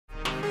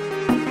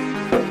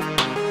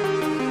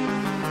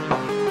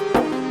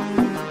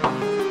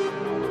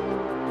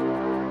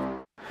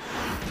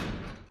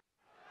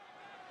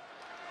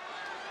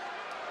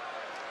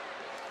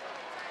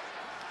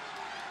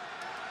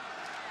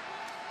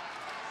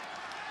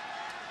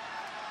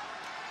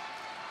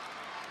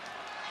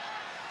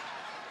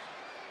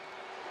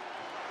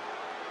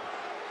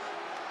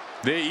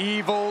The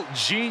evil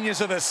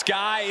genius of the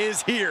sky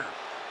is here,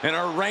 and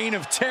her reign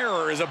of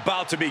terror is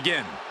about to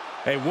begin.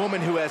 A woman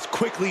who has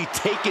quickly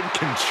taken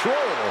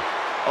control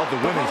of the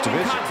women's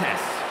division. The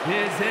contest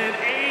is an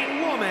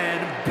 8-woman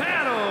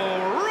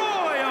battle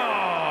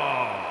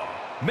royal.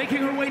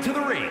 Making her way to the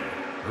ring,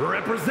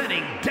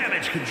 representing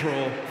Damage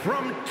Control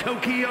from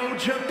Tokyo,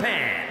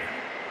 Japan,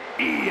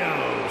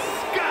 Io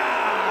Sky.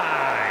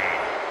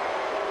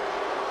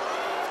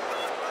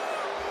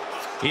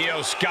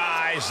 Io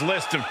Sky's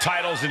list of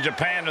titles in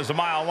Japan is a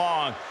mile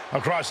long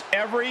across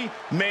every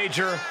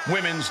major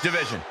women's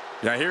division.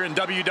 Yeah, here in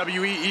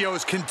WWE,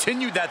 Io's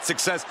continued that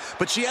success,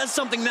 but she has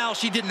something now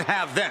she didn't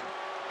have then.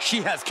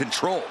 She has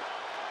control.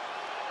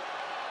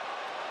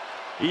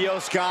 Io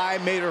Sky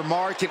made her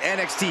mark in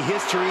NXT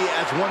history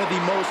as one of the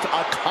most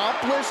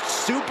accomplished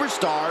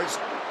superstars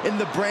in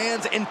the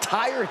brand's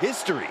entire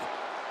history.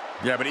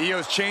 Yeah, but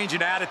Io's change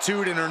in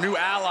attitude and her new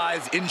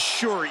allies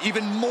ensure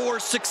even more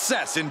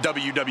success in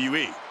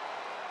WWE.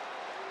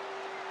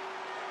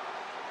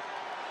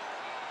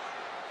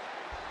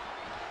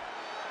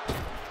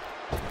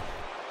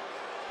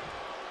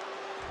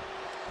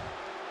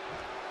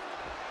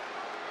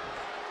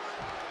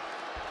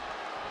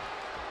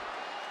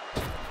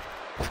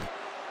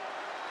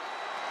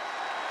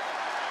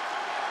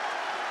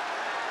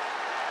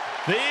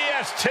 The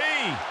EST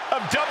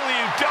of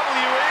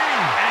WWE.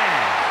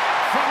 And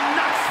from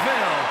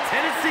Knoxville,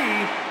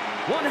 Tennessee,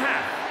 one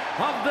half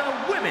of the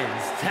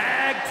Women's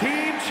Tag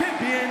Team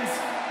Champions,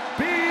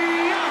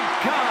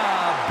 Bianca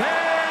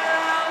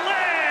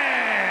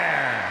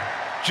Belair.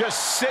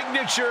 Just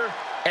signature,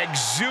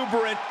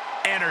 exuberant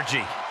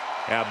energy.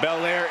 Now,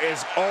 Belair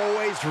is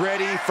always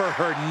ready for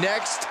her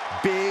next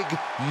big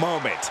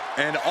moment.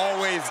 And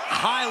always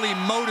highly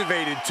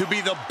motivated to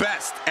be the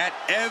best at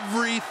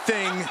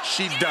everything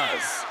she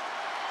does.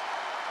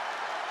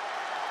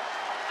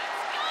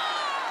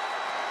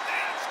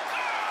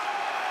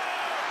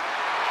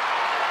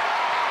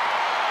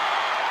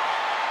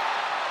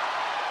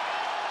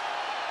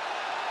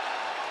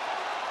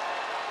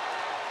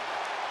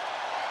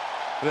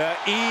 The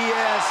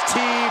EST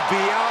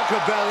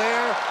Bianca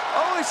Belair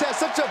always has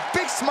such a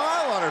big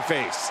smile on her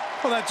face.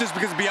 Well, that's just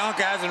because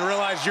Bianca hasn't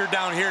realized you're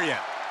down here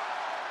yet.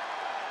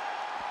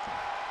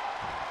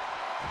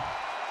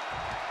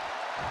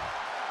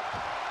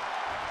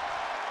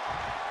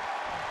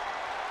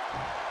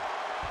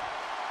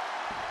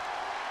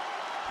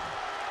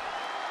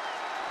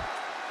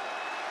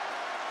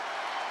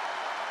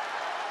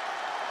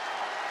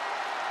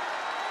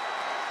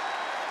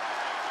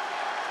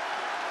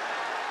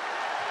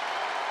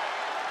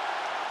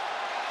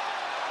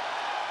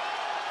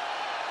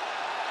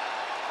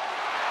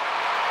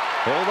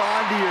 Hold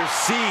on to your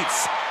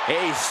seats.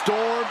 A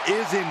storm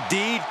is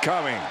indeed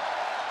coming.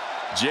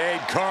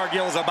 Jade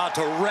Cargill's about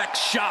to wreck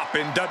shop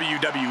in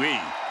WWE.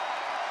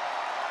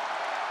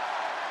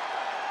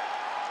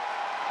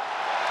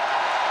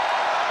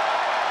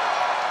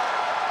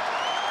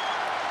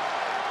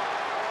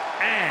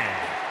 And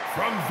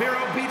from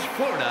Vero Beach,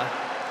 Florida,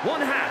 one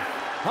half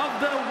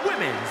of the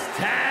Women's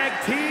Tag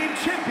Team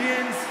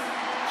Champions,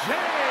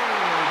 Jade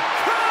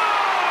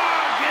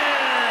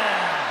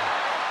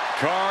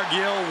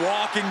Cargill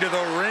walking to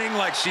the ring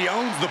like she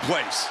owns the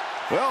place.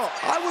 Well,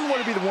 I wouldn't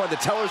want to be the one to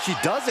tell her she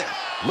doesn't.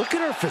 Look at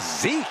her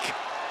physique.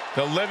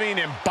 The living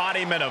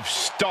embodiment of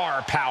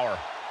star power.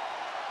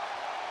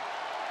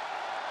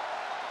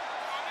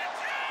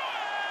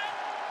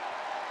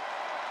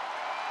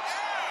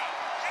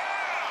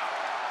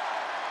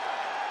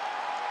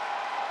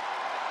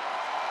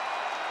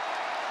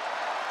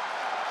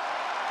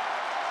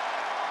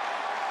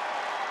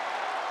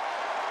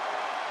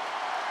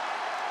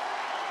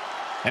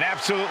 An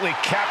absolutely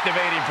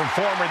captivating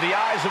performer. The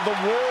eyes of the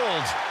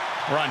world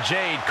are on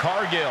Jade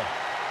Cargill.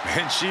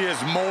 And she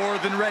is more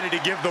than ready to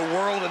give the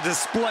world a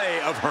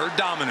display of her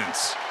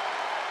dominance.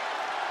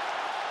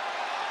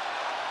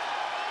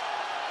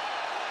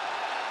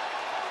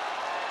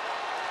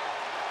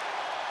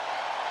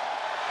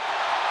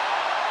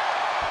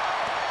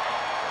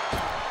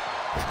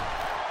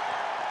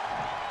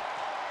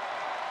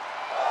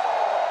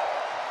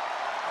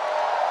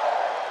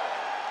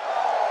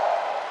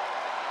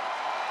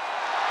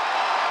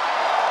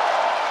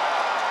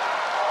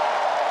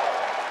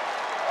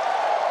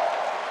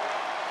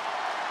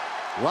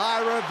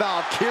 Lyra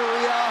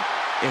Valkyria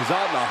is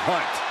on the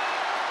hunt.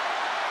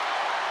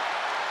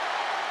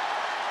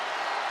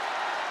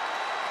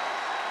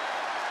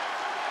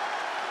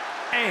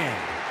 And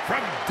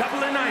from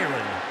Dublin,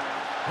 Ireland,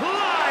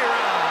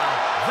 Lyra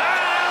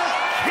Valkyria.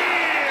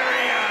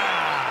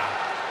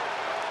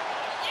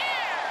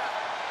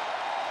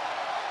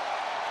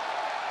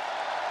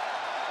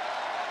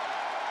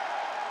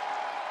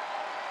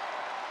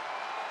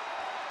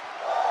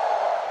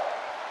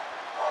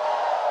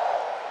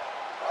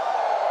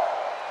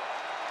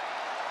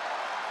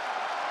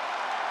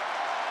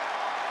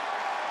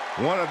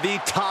 One of the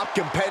top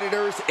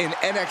competitors in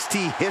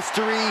NXT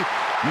history,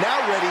 now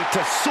ready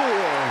to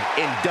soar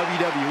in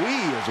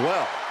WWE as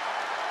well.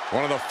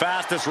 One of the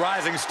fastest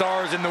rising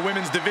stars in the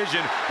women's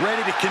division,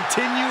 ready to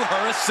continue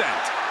her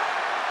ascent.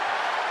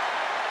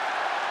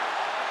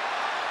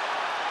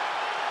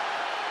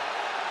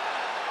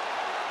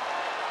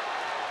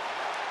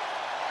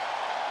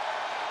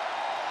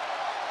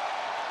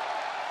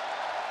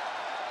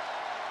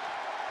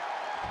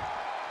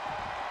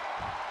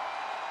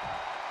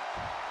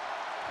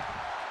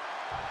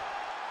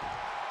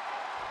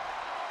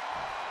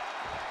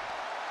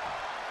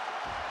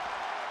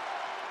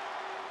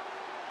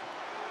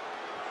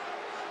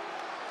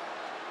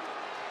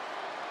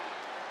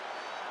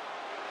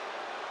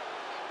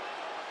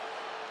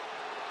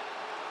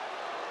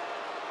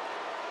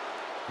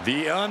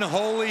 The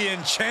unholy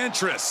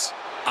enchantress,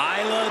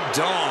 Isla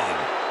Dawn.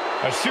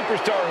 A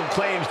superstar who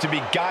claims to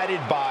be guided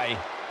by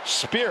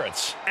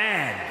spirits.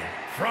 And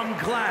from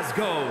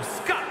Glasgow,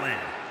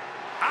 Scotland,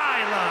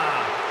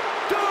 Isla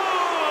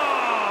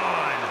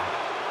Dawn.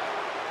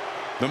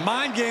 The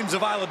mind games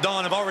of Isla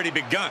Dawn have already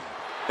begun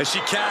as she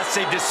casts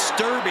a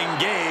disturbing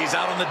gaze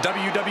out on the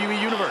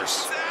WWE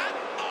Universe.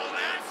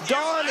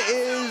 Dawn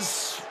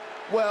is,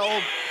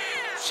 well,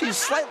 she's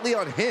slightly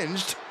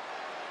unhinged.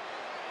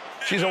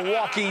 She's a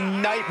walking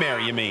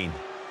nightmare, you mean?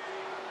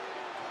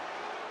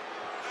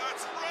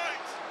 That's right.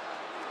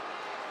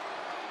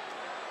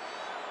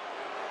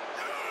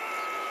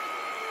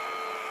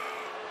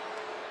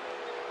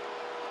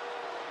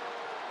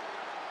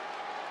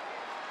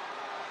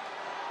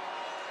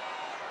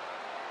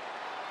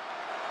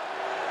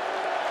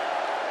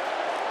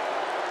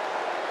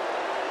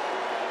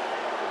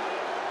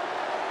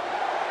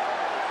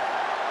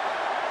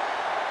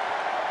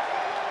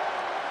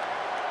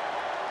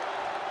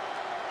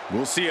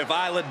 We'll see if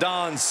Isla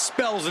Dawn's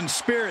spells and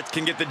spirits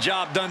can get the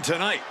job done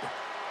tonight.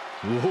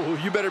 Whoa,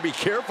 you better be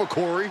careful,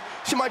 Corey.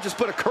 She might just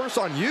put a curse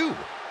on you.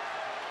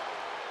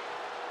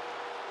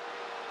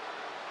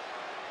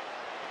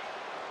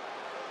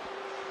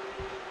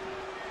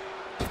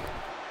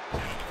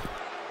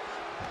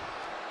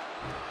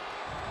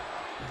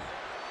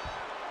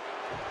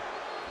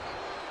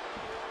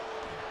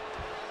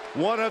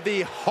 One of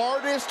the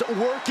hardest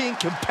working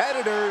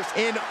competitors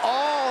in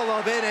all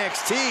of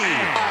NXT,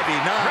 Ivy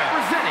Nile.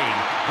 Representing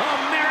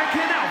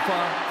American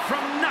Alpha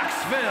from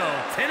Knoxville,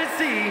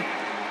 Tennessee,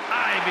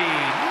 Ivy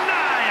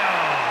Nile.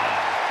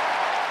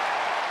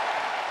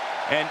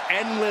 An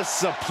endless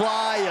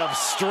supply of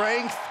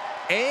strength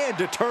and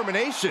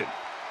determination.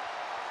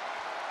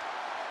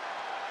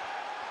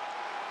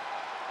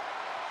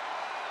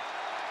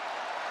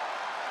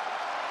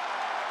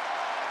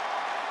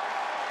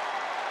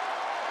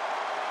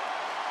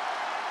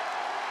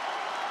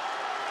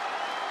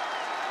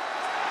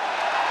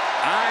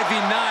 Ivy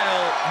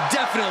Nile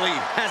definitely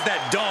has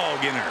that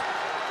dog in her.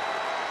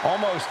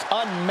 Almost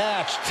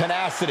unmatched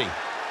tenacity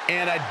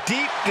and a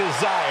deep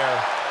desire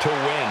to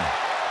win.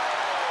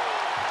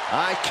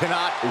 I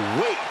cannot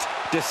wait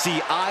to see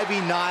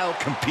Ivy Nile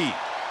compete.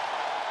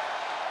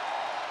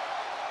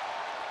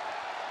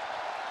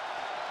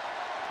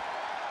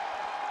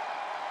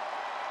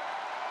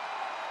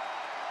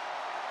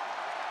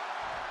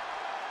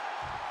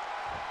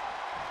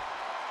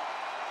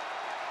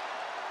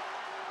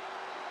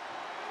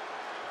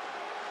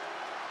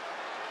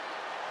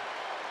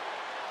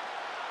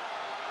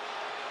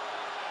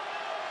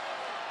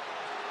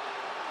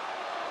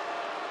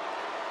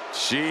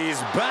 She's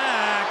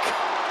back.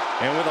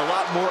 And with a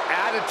lot more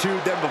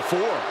attitude than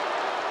before.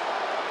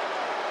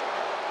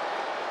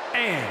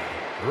 And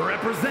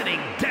representing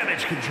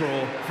Damage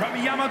Control from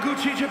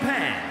Yamaguchi,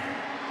 Japan,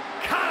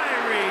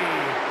 Kairi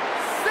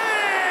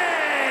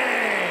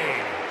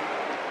Sane.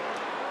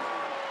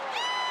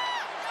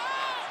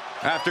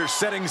 After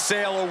setting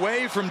sail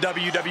away from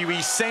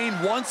WWE,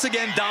 Sane once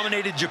again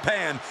dominated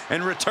Japan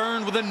and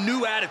returned with a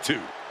new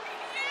attitude.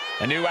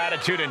 A new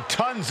attitude and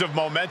tons of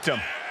momentum.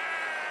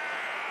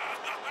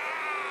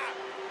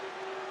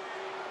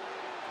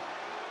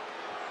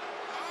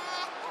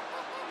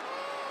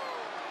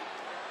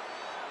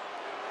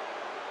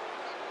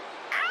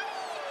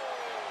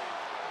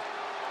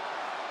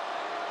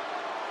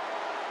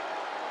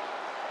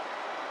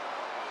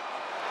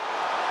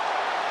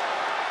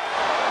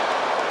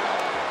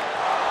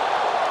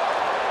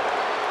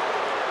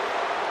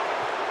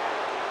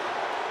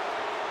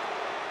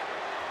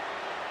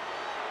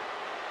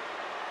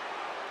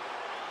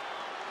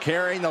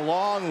 Carrying the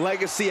long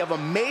legacy of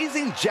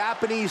amazing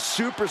Japanese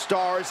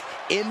superstars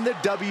in the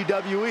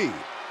WWE.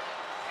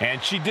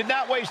 And she did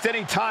not waste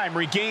any time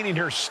regaining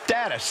her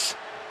status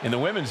in the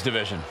women's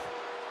division.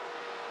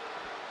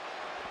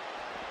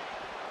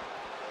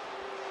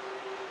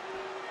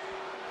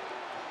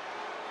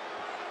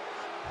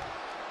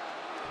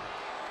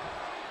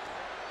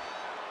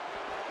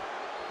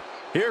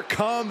 Here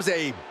comes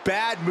a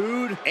bad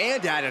mood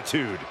and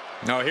attitude.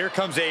 Now here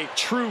comes a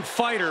true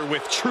fighter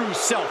with true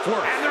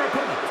self-worth. And their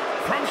opponent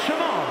from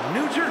Chemung,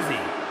 New Jersey,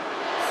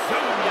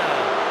 Sonya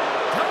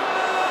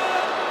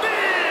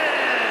Deville.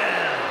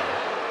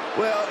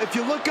 Well, if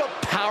you look up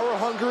power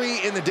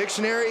hungry in the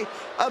dictionary,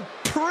 I'm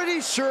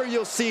pretty sure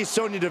you'll see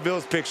Sonya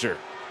Deville's picture.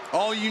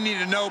 All you need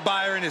to know,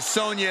 Byron, is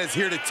Sonya is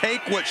here to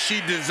take what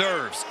she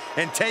deserves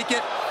and take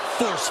it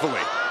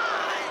forcefully.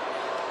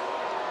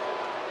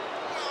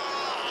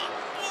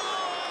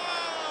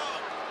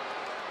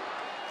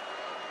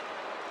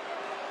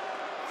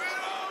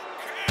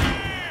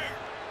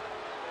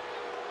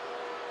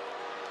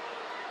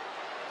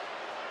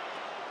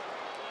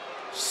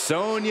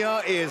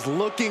 Sonya is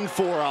looking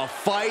for a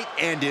fight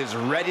and is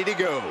ready to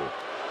go.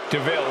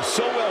 DeVille is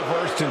so well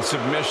versed in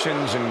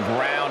submissions and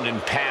ground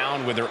and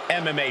pound with her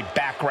MMA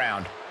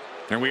background.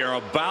 And we are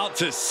about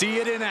to see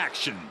it in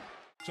action.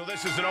 So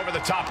this is an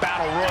over-the-top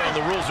battle royal.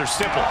 The rules are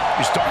simple.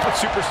 You start with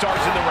superstars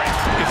in the ring.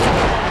 You throw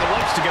them over the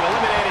ropes to get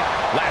eliminated.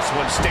 Last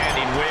one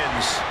standing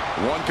wins.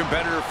 One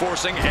competitor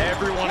forcing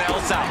everyone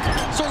else out.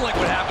 Sort of like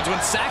what happens when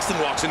Saxton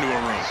walks into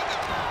a room.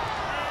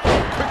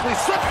 Quickly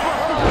slips for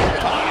her.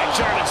 On a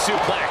German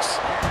suplex.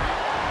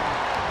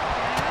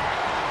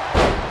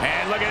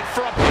 And look at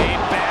front knee,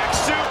 back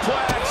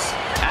suplex.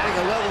 Adding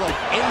a level of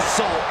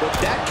insult with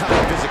that kind of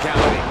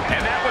physicality.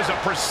 And that was a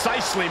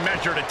precisely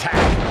measured attack.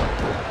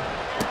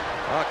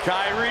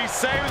 Kyrie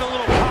saved with a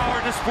little power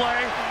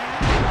display.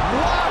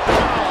 Wow!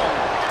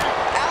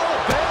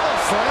 Alabama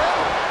slam.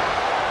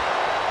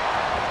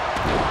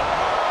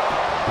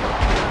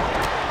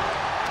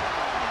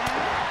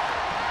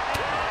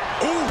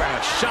 Ooh, and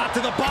a shot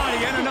to the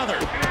body and another.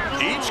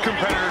 Each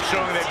competitor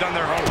showing they've done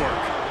their homework.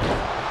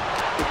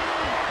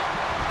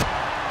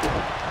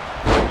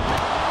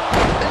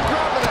 And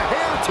grabbing a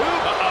hand too.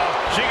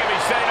 She can be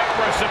setting up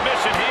for a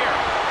submission here.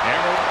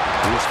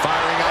 He's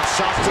firing out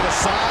shots to the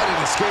side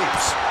and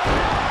escapes.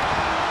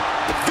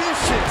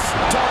 Vicious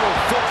double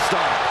foot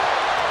stomp.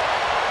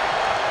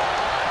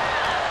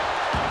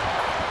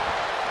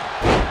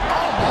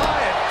 Oh my,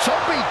 a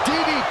jumping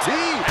DDT.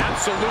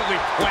 Absolutely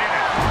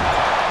planted.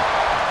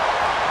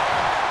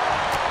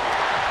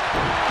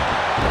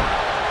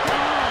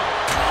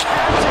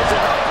 Catches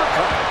an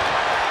uppercut.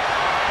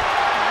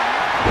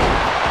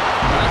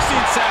 I've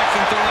seen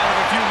Saxton thrown out of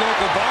a few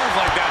local bars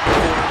like that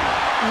before.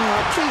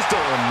 Please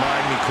don't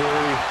remind me,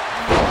 Corey.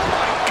 Oh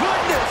my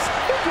goodness!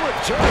 Into a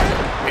German.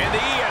 And the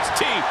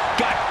EST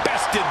got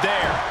bested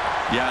there.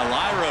 Yeah,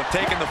 Lyra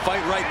taking the fight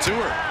right to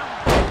her.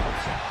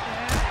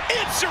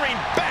 Answering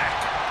back.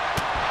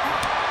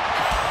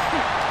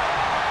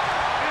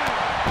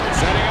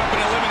 Setting up an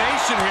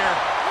elimination here.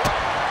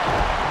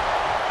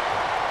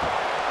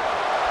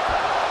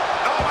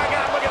 Oh my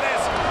God, look at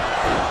this.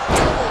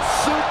 Double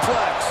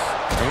suplex.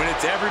 And when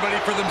it's everybody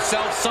for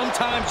themselves,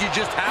 sometimes you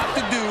just have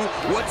to do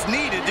what's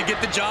needed to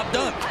get the job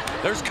done.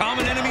 There's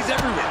common enemies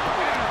everywhere.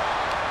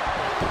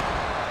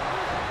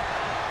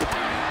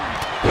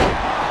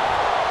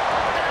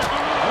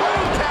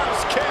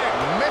 Roundhouse kick.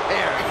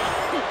 Man.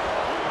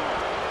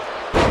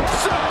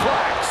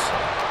 Suplex.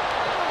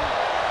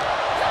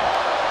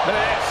 Look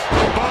at this.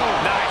 Boom.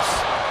 Nice.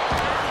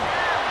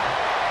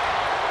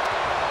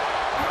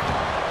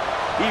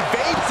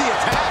 Evades the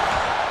attack.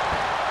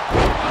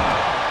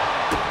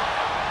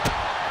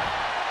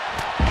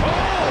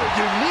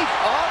 Unique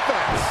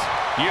offense.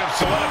 You have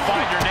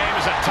solidified your name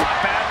as a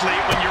top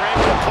athlete when you're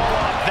able to pull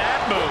off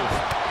that move.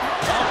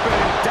 Up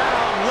and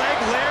down, leg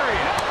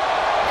lariat.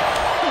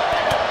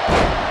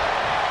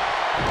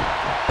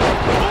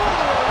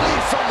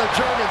 Release on the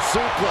German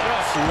suplex.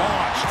 Just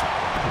launched.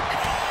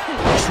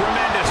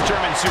 Tremendous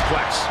German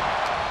suplex.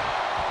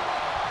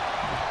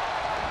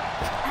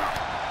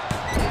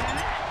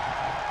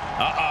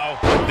 Uh-oh.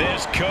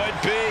 This could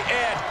be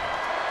it.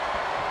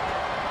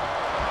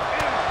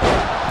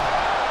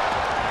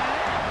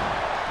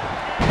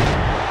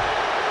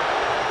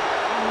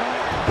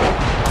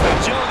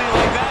 Agility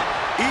like that,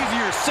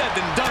 easier said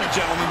than done,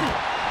 gentlemen.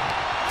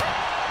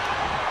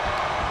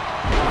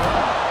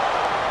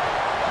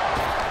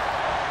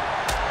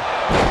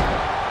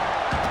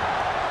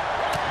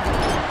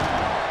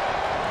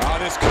 Oh,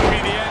 this could be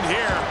the end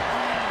here.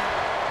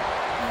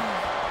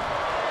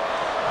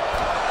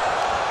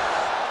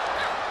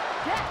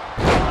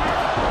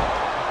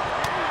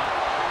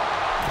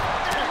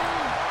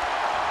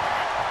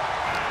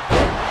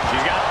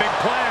 She's got big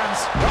plans.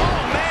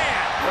 Oh,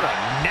 man. What a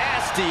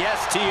nasty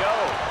STO.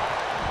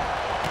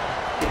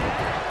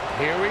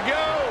 Here we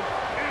go.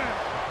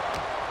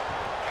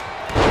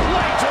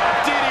 Leg drop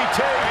DDT.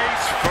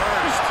 Face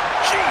first.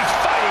 She's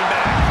fighting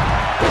back.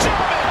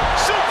 German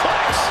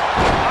suplex.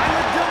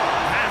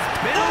 Dog has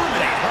been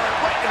eliminated. Hurt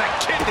right to the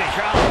kidney.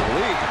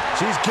 Golly.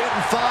 She's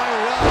getting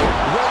fired up,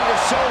 ready to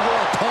show her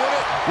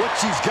opponent what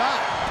she's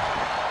got.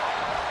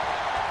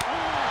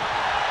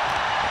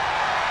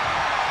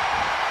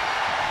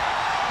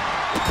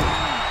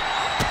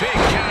 Big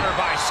counter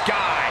by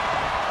Sky.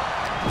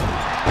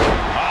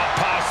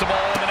 Possible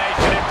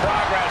elimination in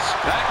progress.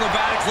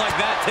 Acrobatics like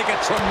that take a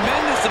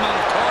tremendous amount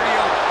of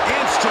cardio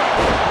and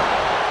strength.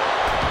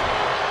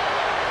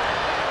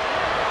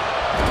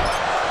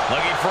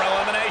 Looking for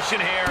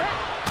elimination here.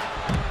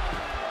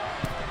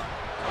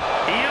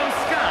 Io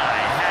Sky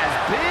has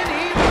been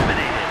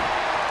eliminated.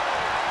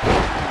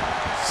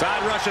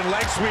 Side Russian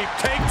leg sweep,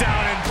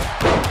 takedown, and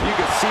You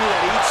can see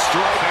that each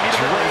strike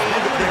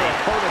drained their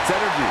opponent's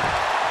energy.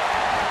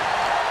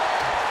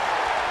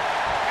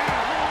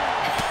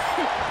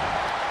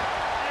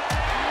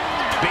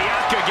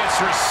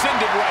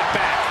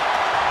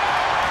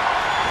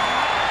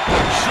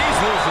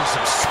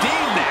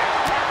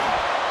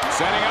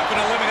 Setting up an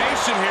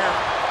elimination here.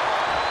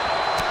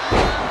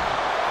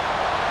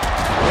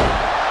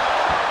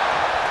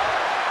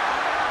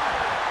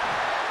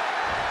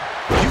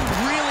 You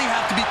really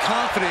have to be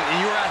confident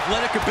in your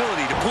athletic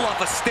ability to pull off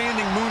a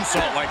standing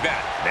moonsault like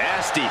that.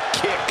 Nasty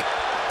kick.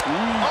 Oh,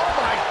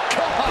 my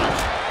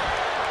gosh.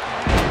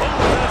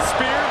 Oh, that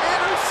spear.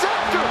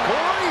 Interceptor,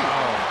 Corey.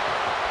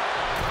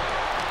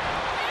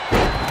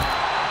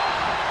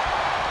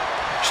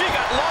 She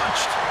got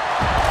launched.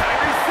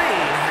 Kairi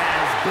Sane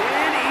has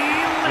been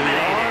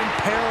eliminated.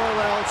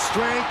 Unparalleled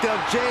strength of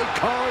Jade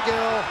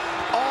Cargill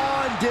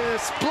on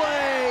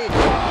display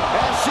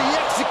as she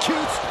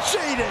executes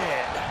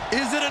Jaden.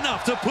 Is it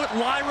enough to put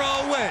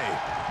Lyra away?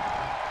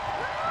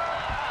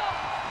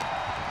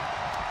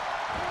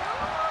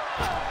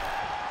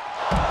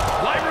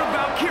 Lyra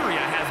Valkyria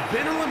has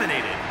been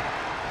eliminated.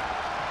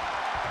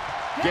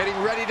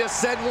 Getting ready to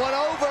send one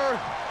over.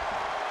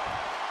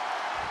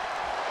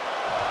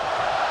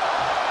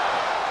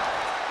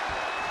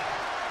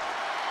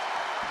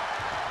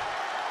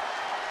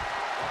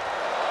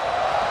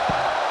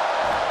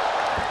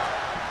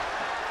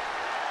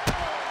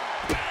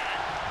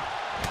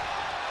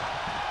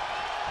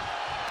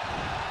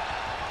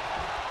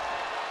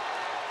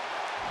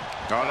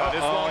 Oh, no,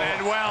 this won't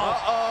end well.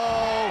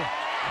 Uh-oh.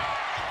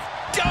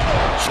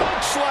 Double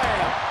choke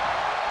slam.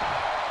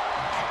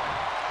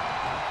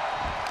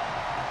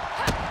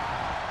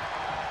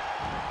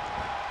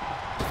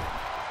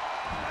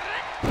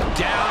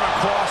 Down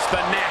across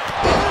the neck.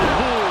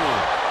 Ooh.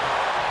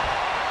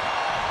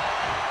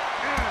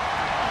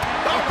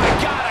 Oh, my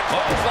God, a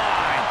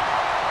clothesline.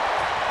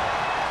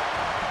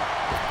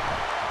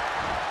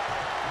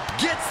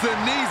 Gets the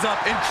knees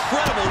up.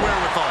 Incredible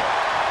wherewithal.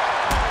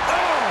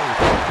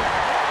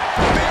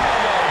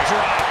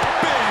 Drop.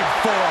 Big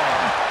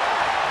forearm.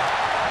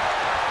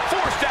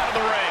 Forced out of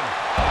the ring.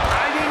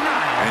 Ivy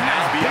Nile And now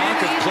has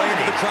Bianca's been playing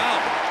to the eliminated.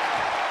 crowd.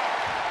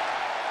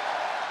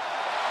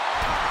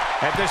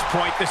 At this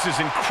point, this is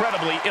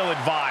incredibly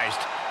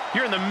ill-advised.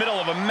 You're in the middle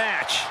of a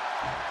match.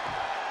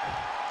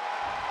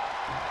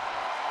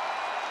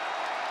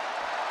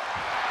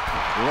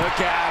 Look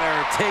at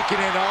her taking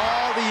in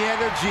all the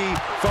energy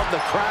from the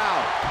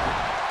crowd.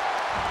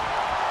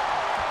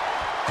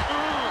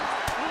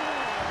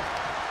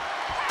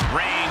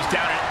 Range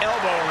down an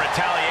elbow in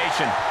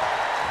retaliation.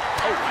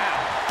 Oh,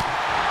 wow.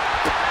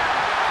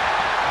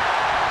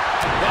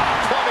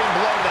 Clubbing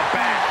blow to the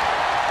back.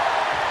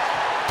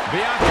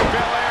 Bianca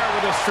Belair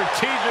with a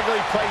strategically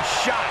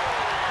placed shot.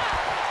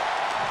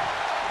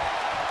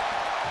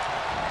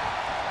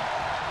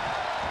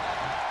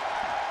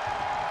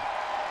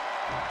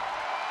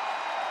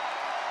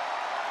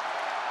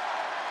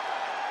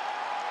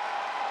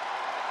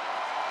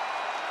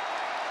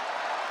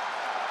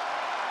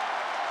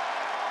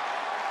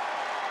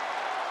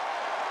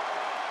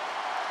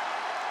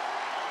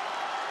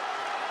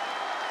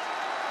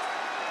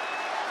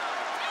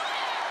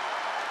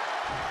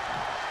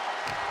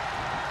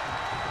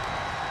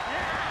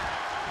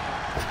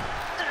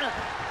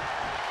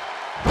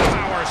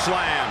 Power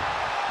slam.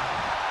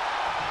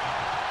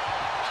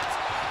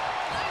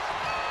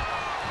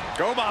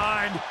 Go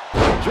behind.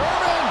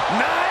 German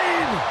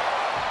 9.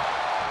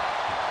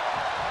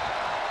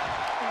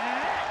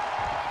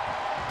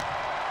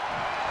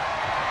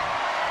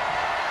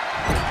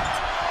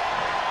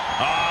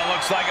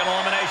 Looks like an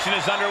elimination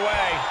is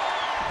underway.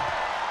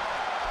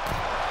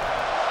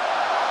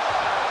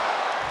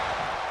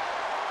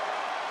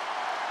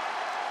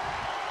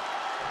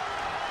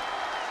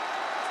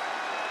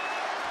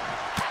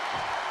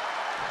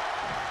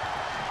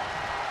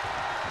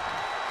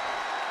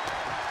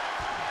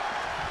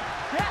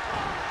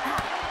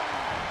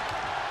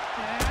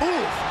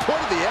 Oof,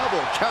 point of the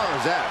elbow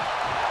counters that.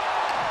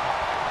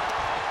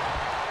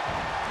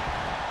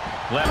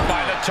 Left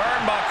by the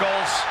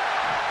turnbuckles.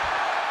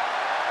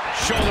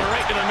 Shoulder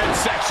right to the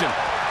midsection.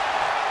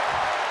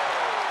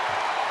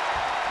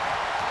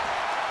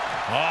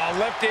 Oh,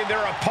 lifting their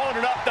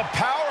opponent up, the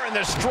power and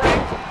the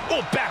strength.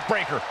 Oh,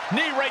 backbreaker.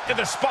 Knee right to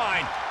the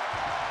spine.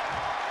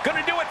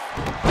 Gonna do it.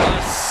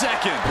 A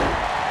second.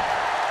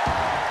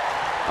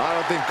 I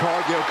don't think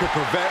Cargill could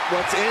prevent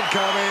what's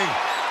incoming.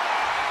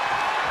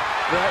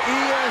 The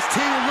EST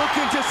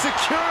looking to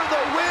secure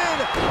the win.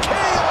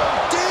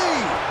 KOD.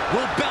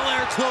 Will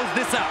Belair close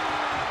this out?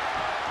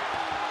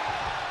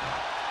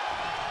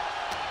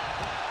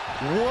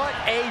 What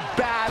a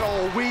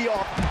battle we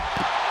are.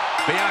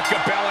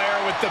 Bianca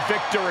Belair with the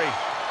victory.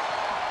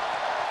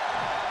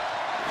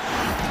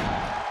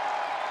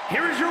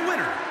 Here is your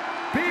winner,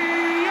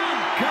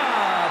 Bianca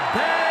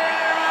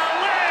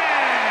Belair.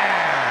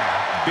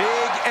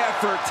 Big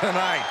effort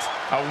tonight.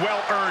 A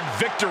well-earned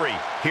victory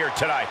here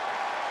tonight.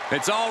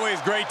 It's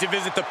always great to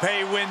visit the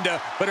pay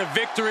window, but a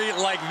victory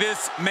like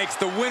this makes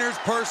the winner's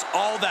purse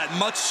all that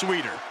much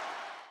sweeter.